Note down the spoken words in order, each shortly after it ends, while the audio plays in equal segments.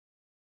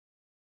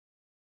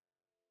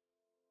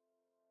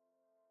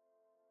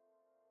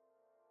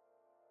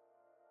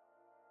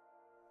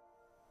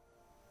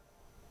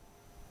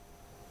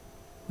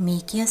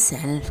Make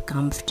yourself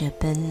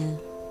comfortable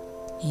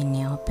in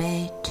your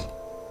bed,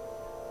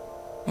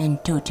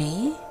 and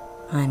today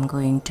I'm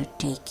going to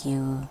take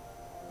you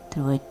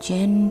through a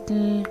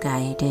gentle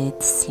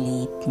guided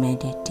sleep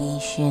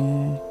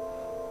meditation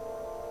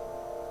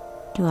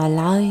to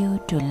allow you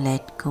to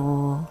let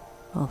go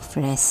of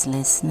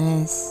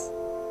restlessness,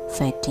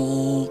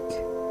 fatigue,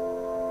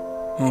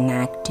 an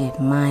active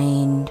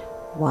mind,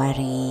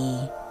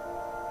 worry,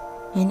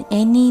 and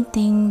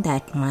anything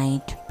that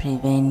might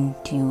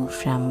prevent you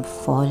from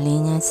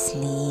falling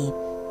asleep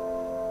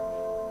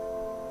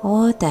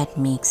or that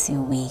makes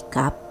you wake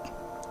up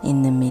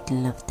in the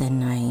middle of the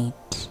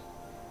night.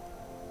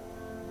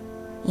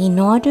 In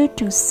order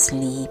to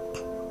sleep,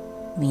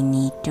 we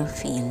need to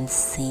feel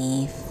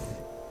safe,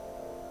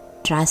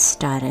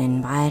 trust our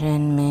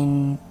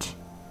environment,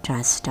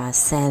 trust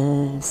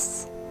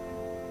ourselves,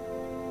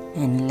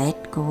 and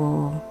let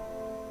go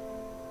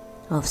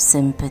of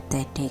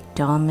sympathetic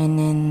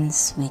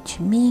dominance, which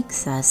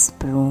makes us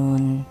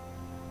prone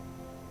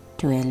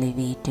to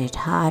elevated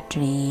heart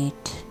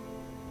rate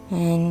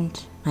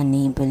and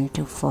unable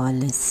to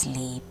fall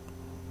asleep.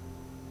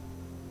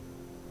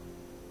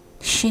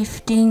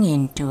 Shifting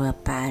into a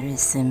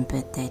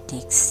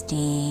parasympathetic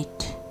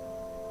state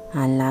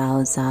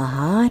allows our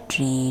heart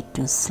rate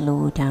to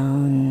slow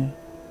down,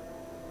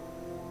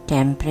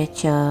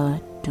 temperature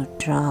to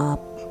drop,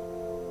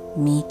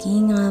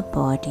 making our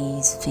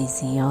body's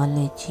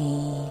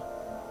physiology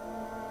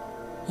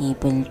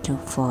able to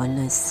fall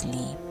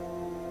asleep.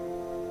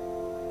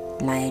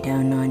 Lie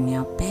down on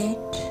your bed.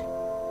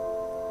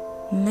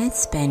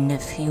 Let's spend a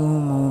few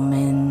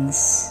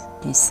moments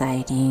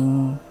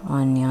deciding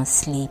on your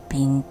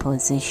sleeping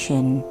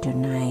position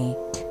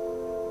tonight.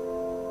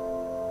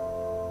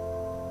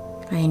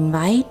 I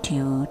invite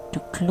you to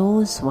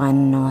close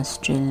one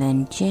nostril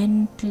and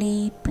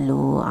gently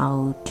blow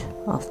out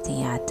of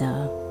the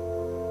other.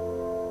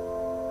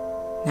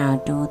 Now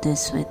do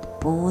this with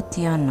both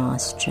your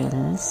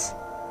nostrils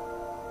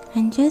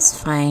and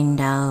just find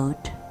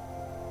out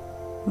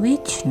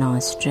which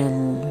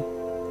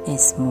nostril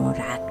is more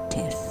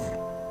active.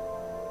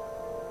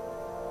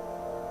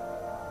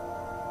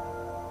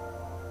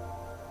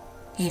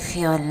 If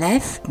your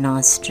left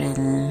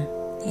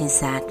nostril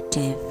is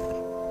active,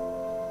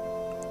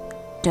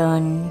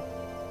 turn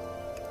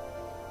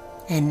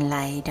and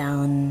lie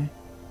down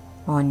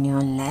on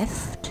your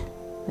left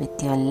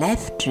with your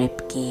left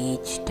rib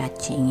cage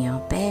touching your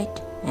bed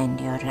and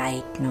your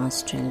right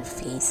nostril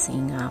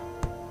facing up.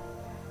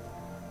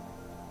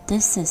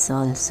 This is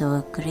also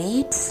a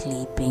great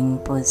sleeping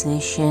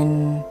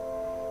position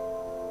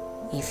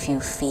if you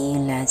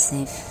feel as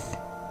if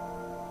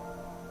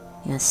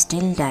you're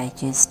still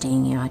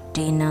digesting your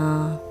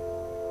dinner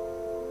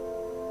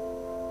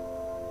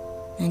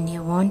and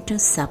you want to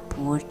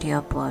support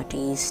your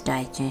body's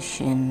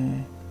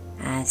digestion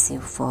as you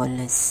fall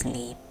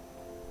asleep.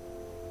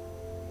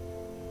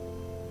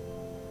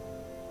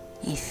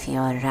 If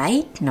your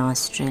right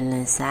nostril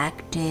is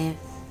active,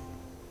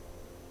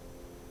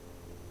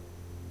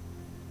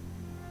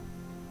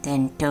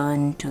 then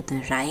turn to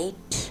the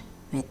right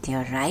with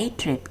your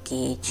right rib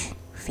cage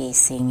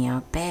facing your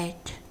bed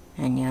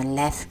and your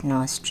left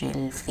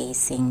nostril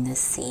facing the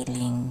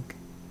ceiling.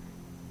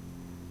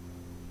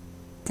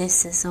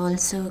 This is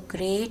also a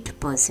great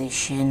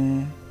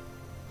position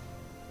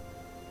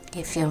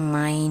if your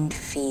mind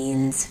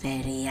feels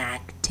very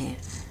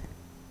active.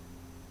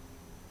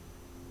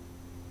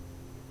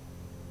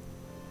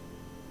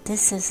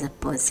 This is a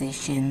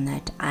position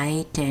that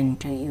I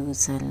tend to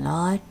use a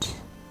lot.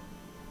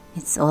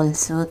 It's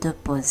also the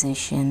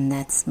position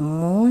that's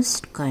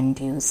most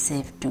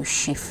conducive to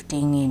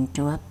shifting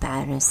into a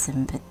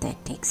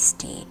parasympathetic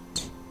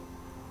state.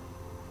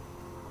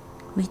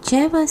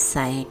 Whichever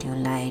side you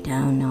lie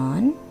down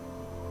on,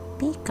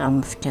 be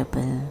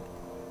comfortable.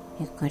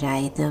 You could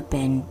either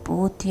bend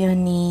both your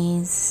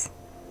knees,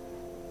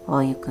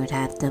 or you could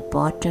have the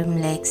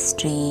bottom leg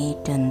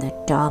straight and the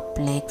top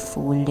leg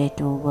folded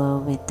over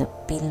with the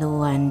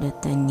pillow under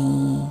the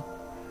knee.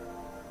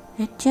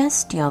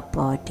 Adjust your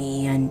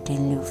body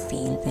until you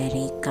feel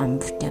very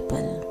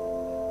comfortable.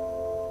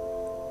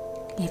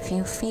 If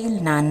you feel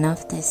none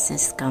of this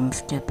is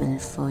comfortable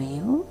for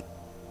you,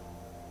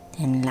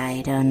 then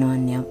lie down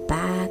on your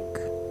back,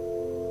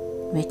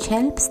 which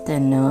helps the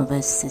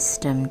nervous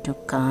system to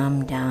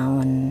calm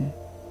down.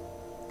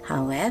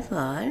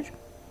 However,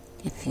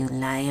 if you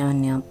lie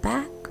on your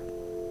back,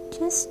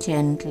 just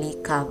gently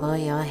cover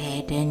your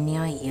head and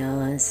your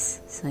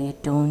ears so you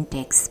don't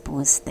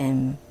expose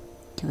them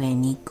to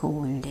any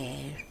cold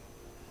air.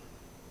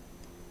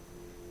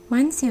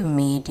 Once you've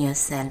made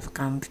yourself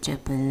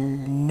comfortable,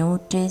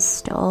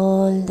 notice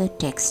all the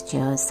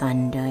textures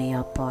under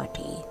your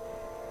body.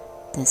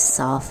 The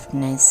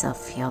softness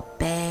of your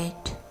bed,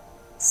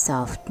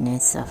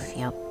 softness of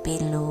your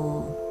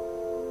pillow.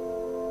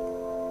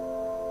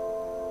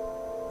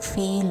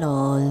 Feel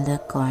all the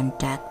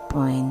contact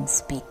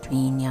points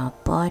between your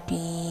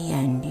body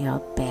and your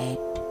bed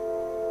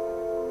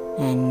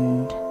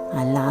and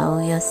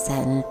allow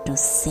yourself to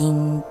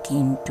sink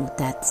into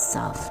that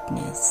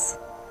softness.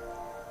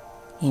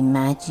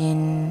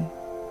 Imagine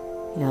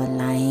you're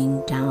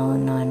lying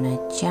down on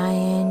a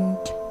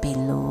giant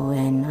pillow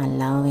and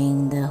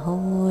allowing the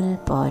whole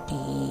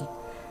body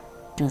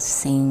to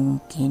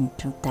sink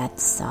into that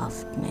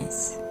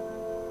softness.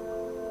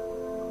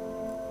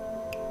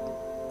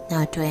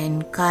 Now, to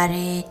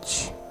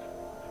encourage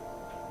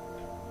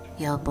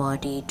your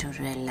body to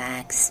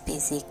relax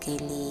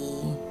physically,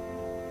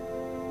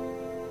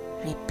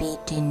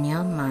 repeat in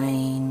your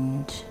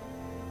mind,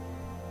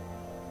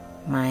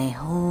 my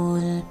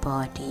whole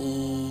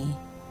body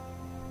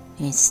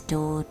is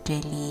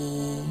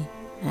totally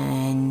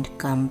and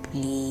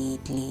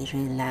completely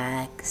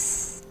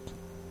relaxed.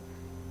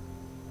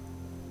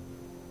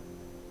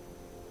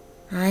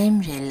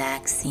 I'm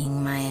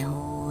relaxing my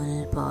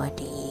whole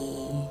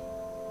body.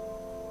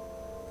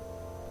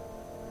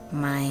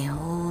 My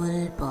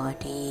whole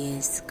body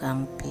is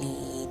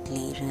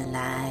completely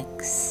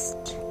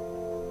relaxed.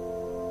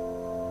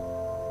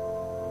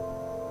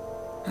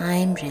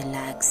 I'm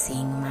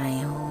relaxing my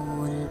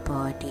whole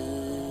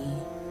body.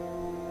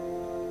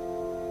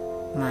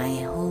 My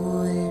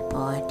whole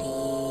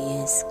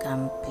body is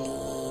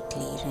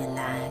completely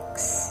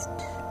relaxed.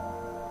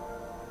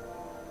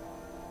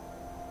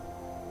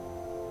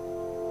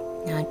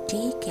 Now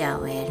take your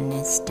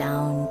awareness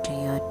down to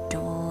your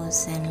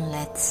toes and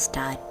let's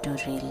start to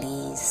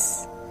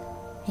release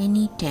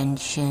any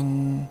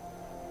tension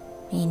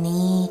in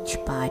each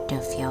part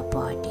of your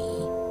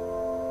body.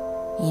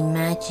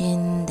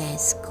 Imagine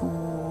there's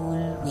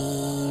cool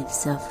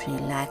waves of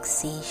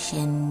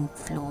relaxation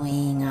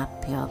flowing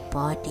up your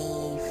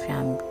body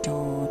from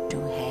toe to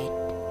head,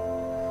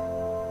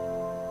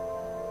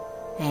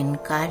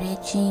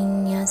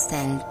 encouraging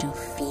yourself to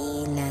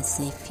feel as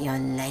if you're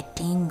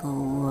letting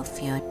go of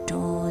your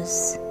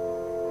toes.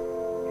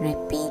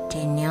 Repeat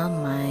in your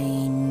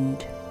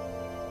mind,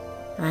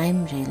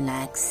 I'm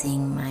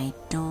relaxing my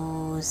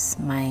toes,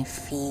 my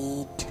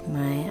feet,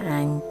 my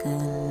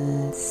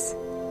ankles.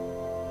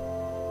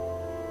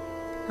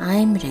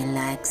 I'm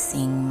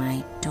relaxing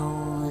my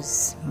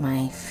toes,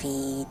 my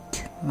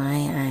feet, my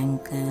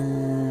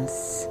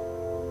ankles.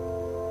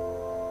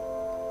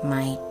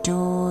 My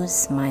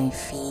toes, my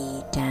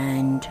feet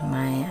and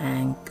my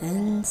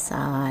ankles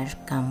are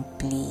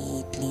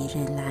completely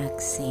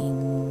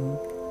relaxing.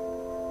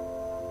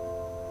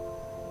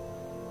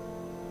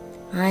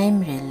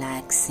 I'm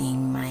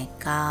relaxing my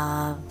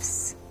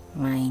calves,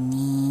 my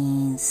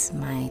knees,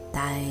 my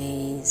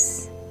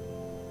thighs.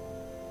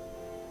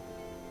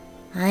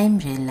 I'm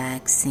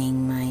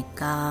relaxing my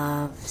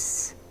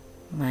calves,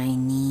 my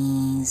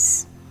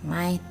knees,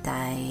 my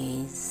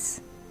thighs.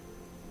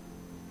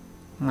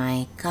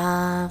 My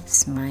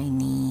calves, my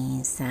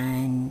knees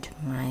and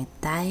my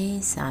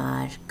thighs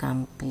are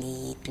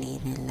completely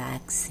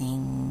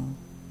relaxing.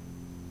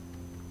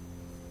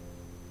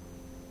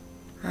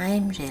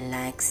 I'm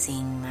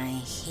relaxing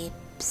my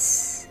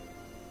hips,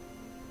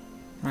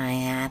 my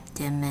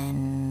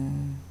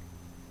abdomen,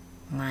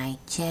 my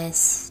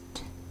chest.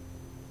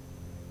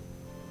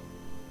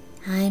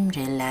 I'm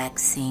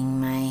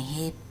relaxing my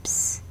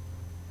hips,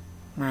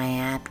 my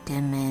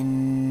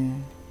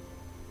abdomen,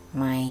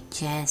 my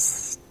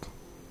chest.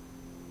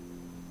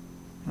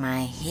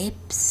 My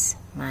hips,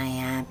 my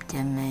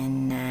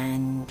abdomen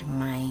and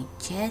my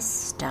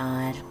chest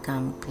are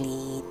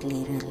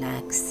completely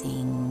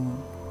relaxing.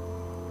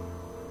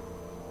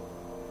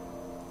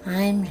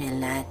 I'm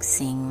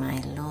relaxing my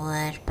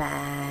lower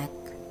back,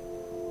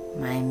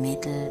 my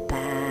middle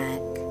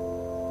back,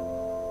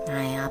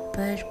 my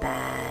upper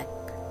back.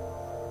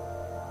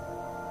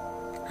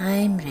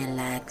 I'm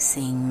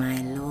relaxing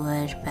my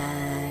lower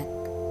back,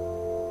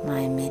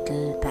 my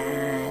middle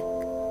back,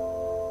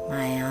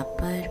 my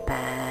upper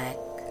back.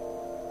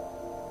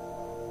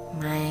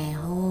 My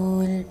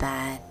whole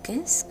back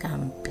is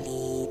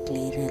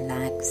completely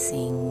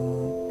relaxing.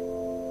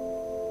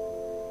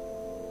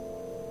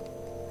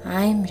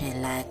 I'm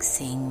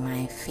relaxing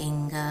my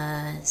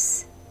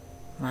fingers,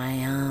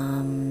 my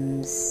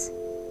arms,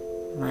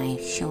 my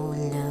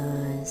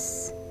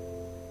shoulders.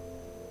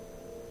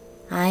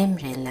 I'm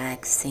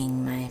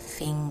relaxing my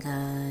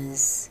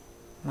fingers,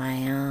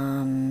 my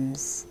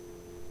arms,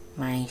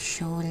 my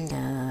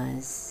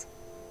shoulders.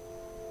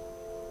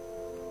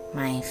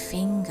 My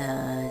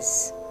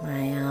fingers,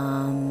 my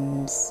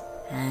arms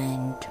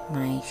and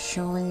my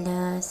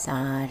shoulders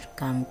are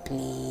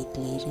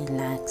completely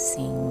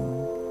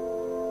relaxing.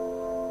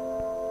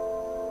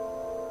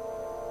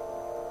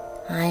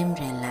 I'm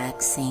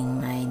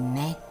relaxing my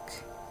neck,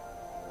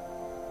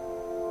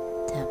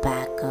 the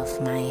back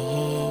of my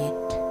head,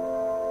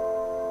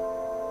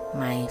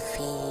 my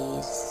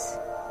face.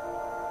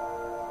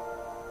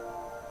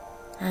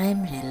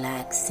 I'm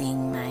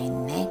relaxing my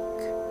neck,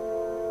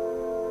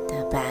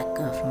 the back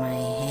of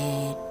my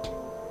head,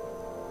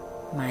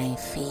 my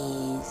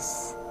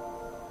face.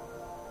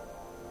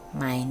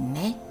 My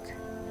neck,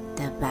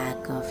 the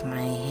back of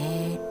my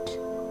head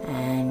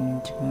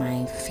and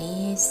my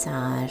face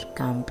are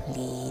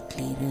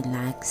completely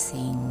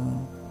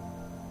relaxing.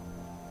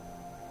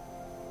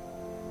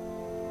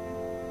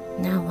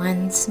 Now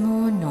once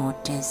more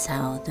notice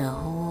how the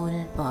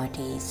whole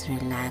body is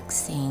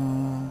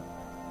relaxing.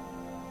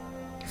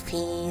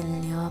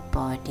 Feel your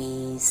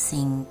body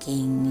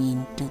sinking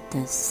into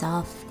the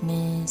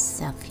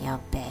softness of your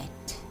bed.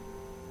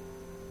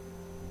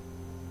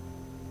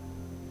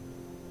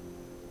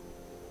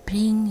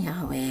 Bring your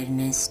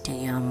awareness to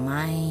your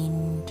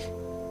mind.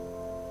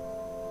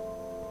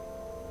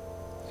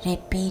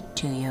 Repeat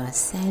to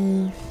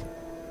yourself,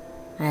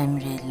 I'm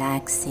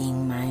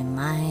relaxing my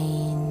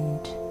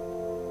mind.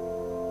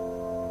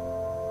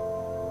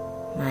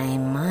 My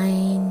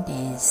mind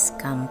is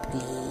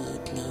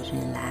completely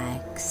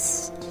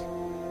relaxed.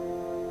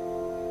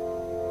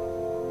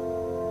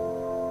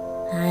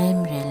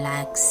 I'm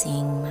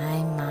relaxing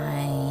my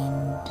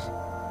mind.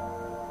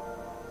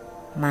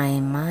 My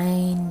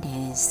mind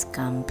is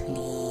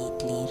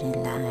completely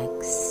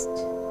relaxed.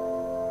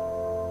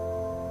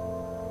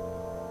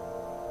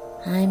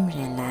 I'm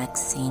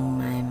relaxing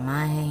my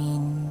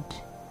mind.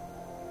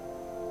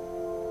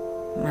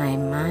 My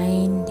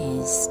mind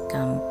is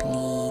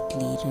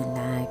completely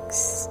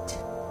relaxed.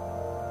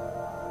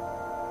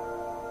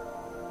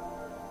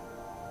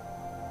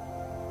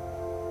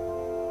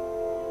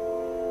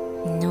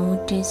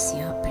 Notice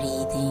your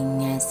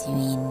breathing as you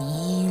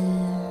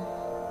inhale,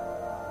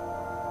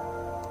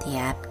 the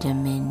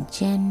abdomen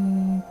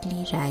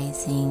gently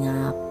rising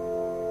up.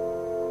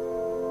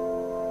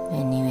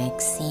 When you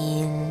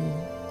exhale,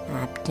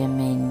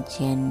 abdomen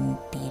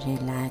gently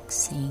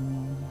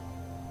relaxing.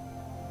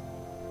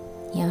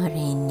 Your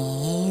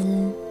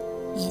inhale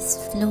is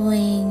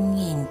flowing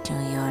into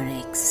your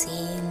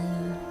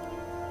exhale.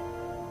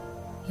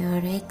 Your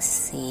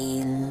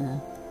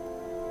exhale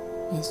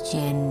is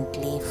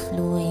gently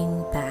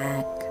flowing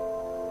back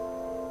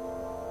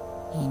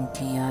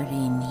into your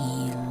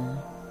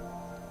inhale.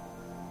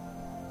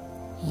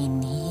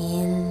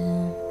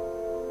 Inhale,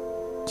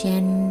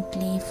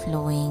 gently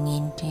flowing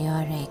into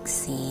your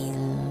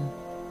exhale.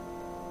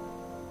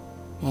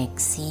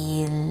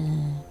 Exhale,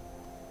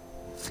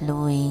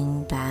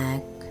 flowing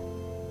back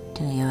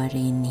to your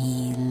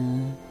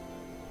inhale.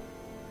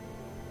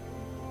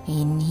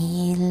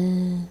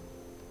 Inhale,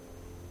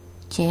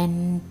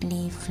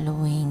 gently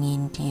flowing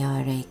into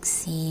your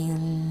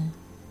exhale.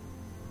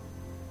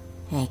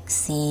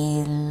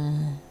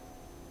 Exhale,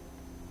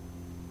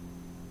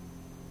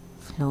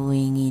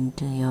 flowing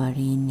into your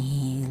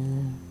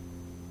inhale.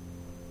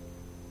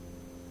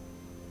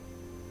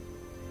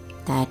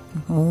 That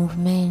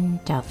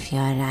movement of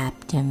your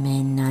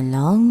abdomen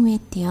along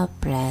with your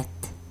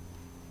breath,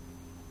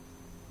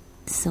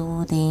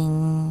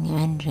 soothing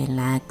and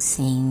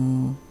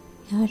relaxing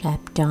your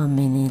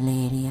abdominal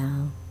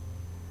area.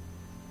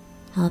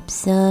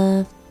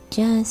 Observe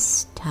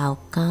just how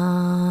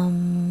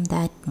calm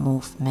that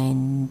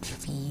movement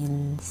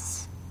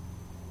feels.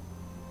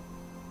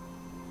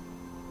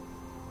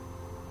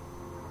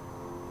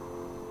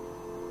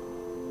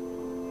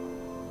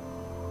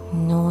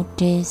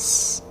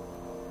 Notice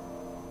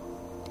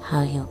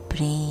how you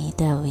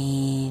breathe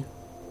away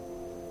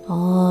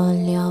all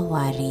your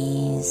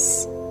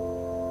worries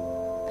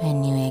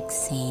when you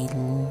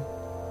exhale.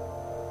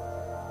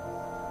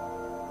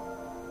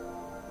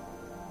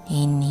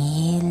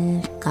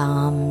 Inhale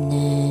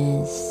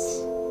calmness.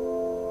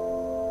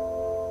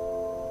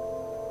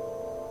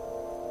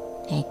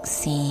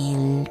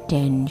 Exhale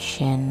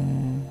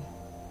tension.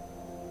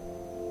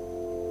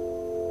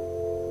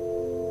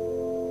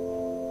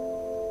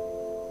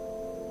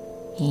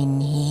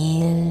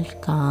 Inhale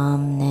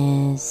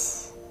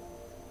calmness.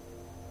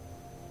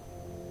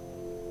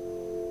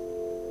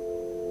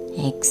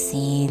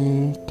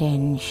 Exhale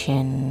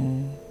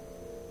tension.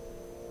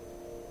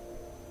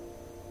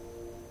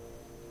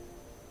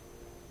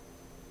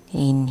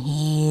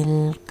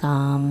 Inhale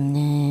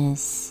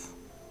calmness.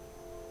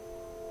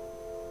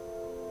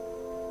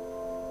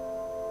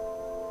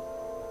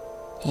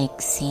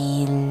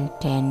 Exhale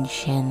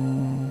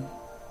tension.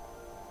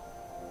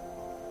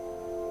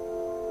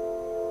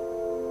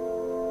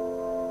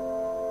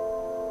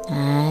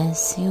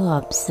 As you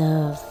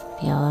observe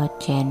your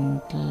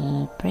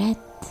gentle breath,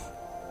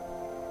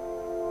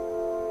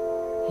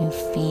 you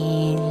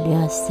feel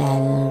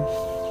yourself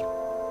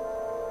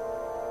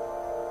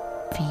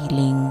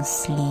feeling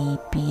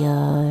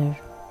sleepier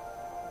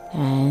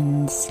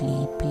and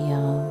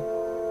sleepier.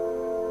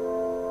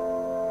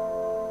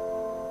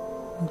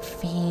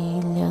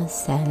 Feel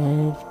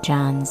yourself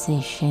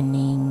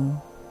transitioning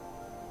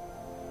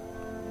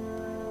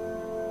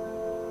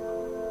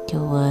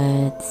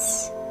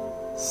towards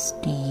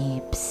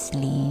deep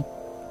sleep.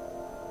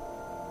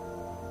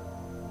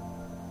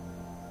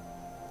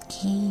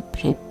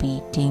 Keep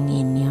repeating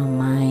in your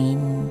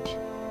mind.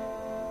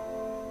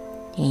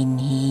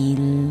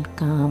 Inhale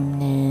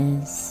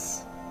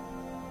calmness.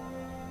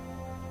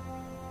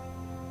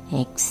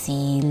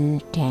 Exhale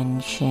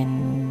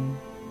tension.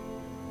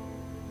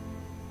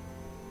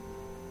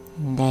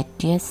 Let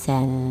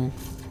yourself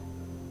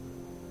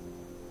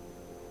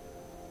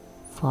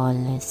fall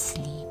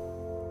asleep.